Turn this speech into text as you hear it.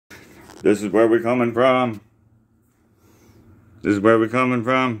This is where we're coming from. This is where we're coming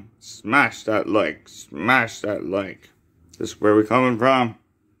from. Smash that like. Smash that like. This is where we're coming from.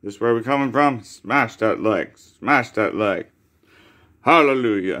 This is where we're coming from. Smash that like. Smash that like.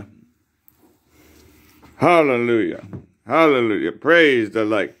 Hallelujah. Hallelujah. Hallelujah. Praise the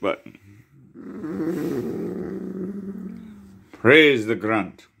like button. Praise the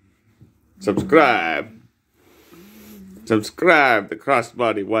grunt. Subscribe. Subscribe the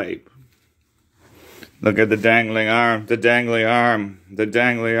crossbody wipe. Look at the dangling arm, the dangling arm, the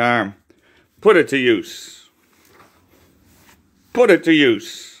dangling arm. Put it to use. Put it to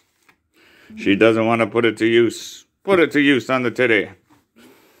use. She doesn't want to put it to use. Put it to use on the titty.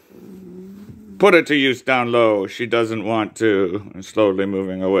 Put it to use down low. She doesn't want to. Slowly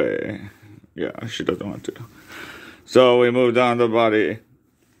moving away. Yeah, she doesn't want to. So we move down the body.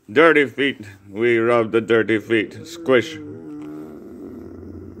 Dirty feet. We rub the dirty feet. Squish.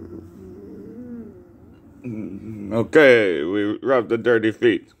 Okay, we rub the dirty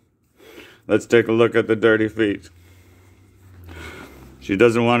feet. Let's take a look at the dirty feet. She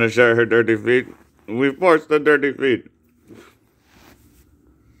doesn't want to share her dirty feet. We force the dirty feet.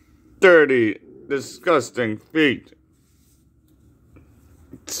 Dirty, disgusting feet.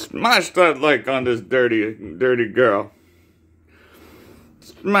 Smash that like on this dirty girl.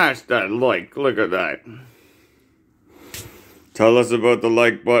 Smash that like. Look at that. Tell us about the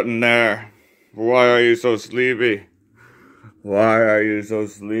like button there. Why are you so sleepy? Why are you so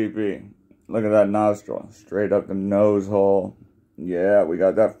sleepy? Look at that nostril. Straight up the nose hole. Yeah, we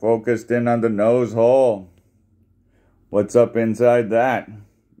got that focused in on the nose hole. What's up inside that?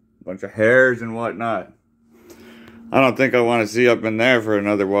 Bunch of hairs and whatnot. I don't think I want to see up in there for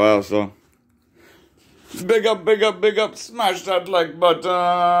another while, so... Big up, big up, big up. Smash that like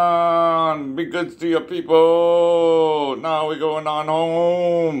button. Be good to your people. Now we're going on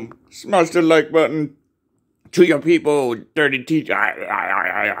home. Smash the like button to your people. Dirty teacher.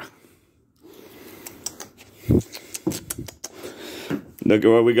 Look at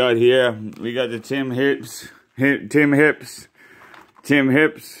what we got here. We got the Tim Hips.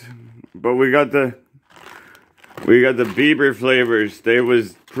 But we got the Bieber flavors. They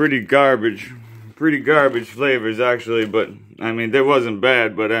was pretty garbage flavors actually, but I mean, they wasn't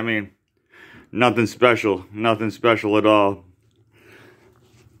bad, but I mean, nothing special at all.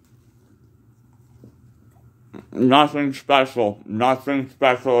 Nothing special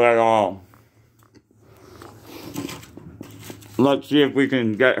at all. Let's see if we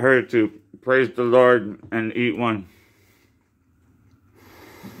can get her to praise the Lord and eat one.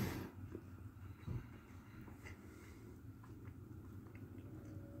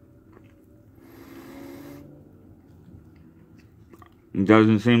 It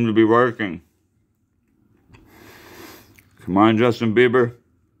doesn't seem to be working. Come on, Justin Bieber.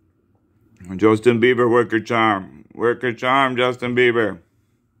 Justin Bieber, work your charm. Work your charm, Justin Bieber.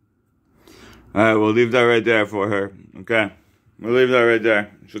 Alright, we'll leave that right there for her. Okay? We'll leave that right there.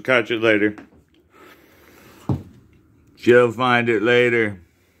 She'll catch it later. She'll find it later.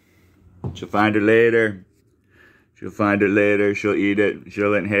 She'll find it later. She'll find it later. She'll eat it.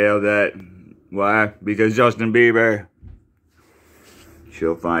 She'll inhale that. Why? Because Justin Bieber.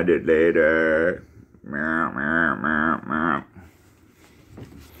 She'll find it later. Meow, meow, meow, meow.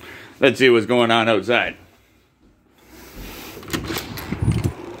 Let's see what's going on outside.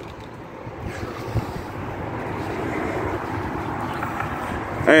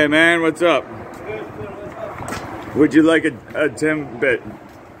 Hey man, what's up? Would you like a Timbit?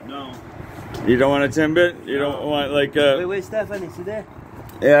 No. You don't want a Timbit? You don't want like a... Wait, Stephanie, is she there?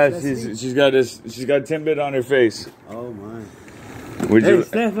 Yeah, she's got Timbit on her face. Oh my. Would Hey, you...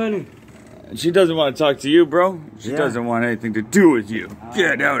 Stephanie. She doesn't want to talk to you, bro. She doesn't want anything to do with you.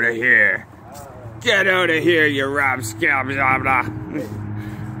 Get out of here. Get out of here, you Rob Scalp. Blah, blah.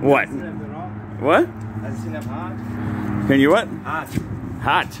 What? What? Can you what? Hot.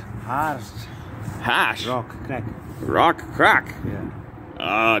 Hot. Hot. Hash. Rock. Crack. Rock crack.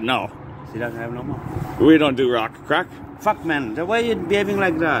 Yeah. No. She doesn't have no more. We don't do rock crack. Fuck, man. Why are you behaving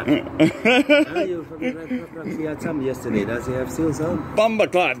like that? She had some yesterday. Does he have still some?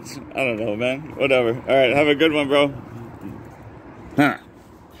 Bumbaclots. I don't know, man. Whatever. Alright, have a good one, bro. Huh.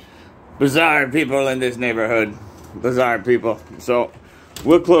 Bizarre people in this neighborhood. Bizarre people. So,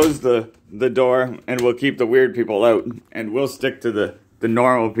 we'll close the door and we'll keep the weird people out. And we'll stick to the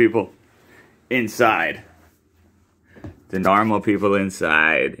normal people inside. The normal people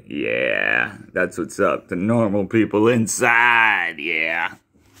inside, yeah. That's what's up. The normal people inside, yeah.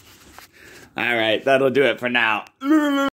 All right, that'll do it for now.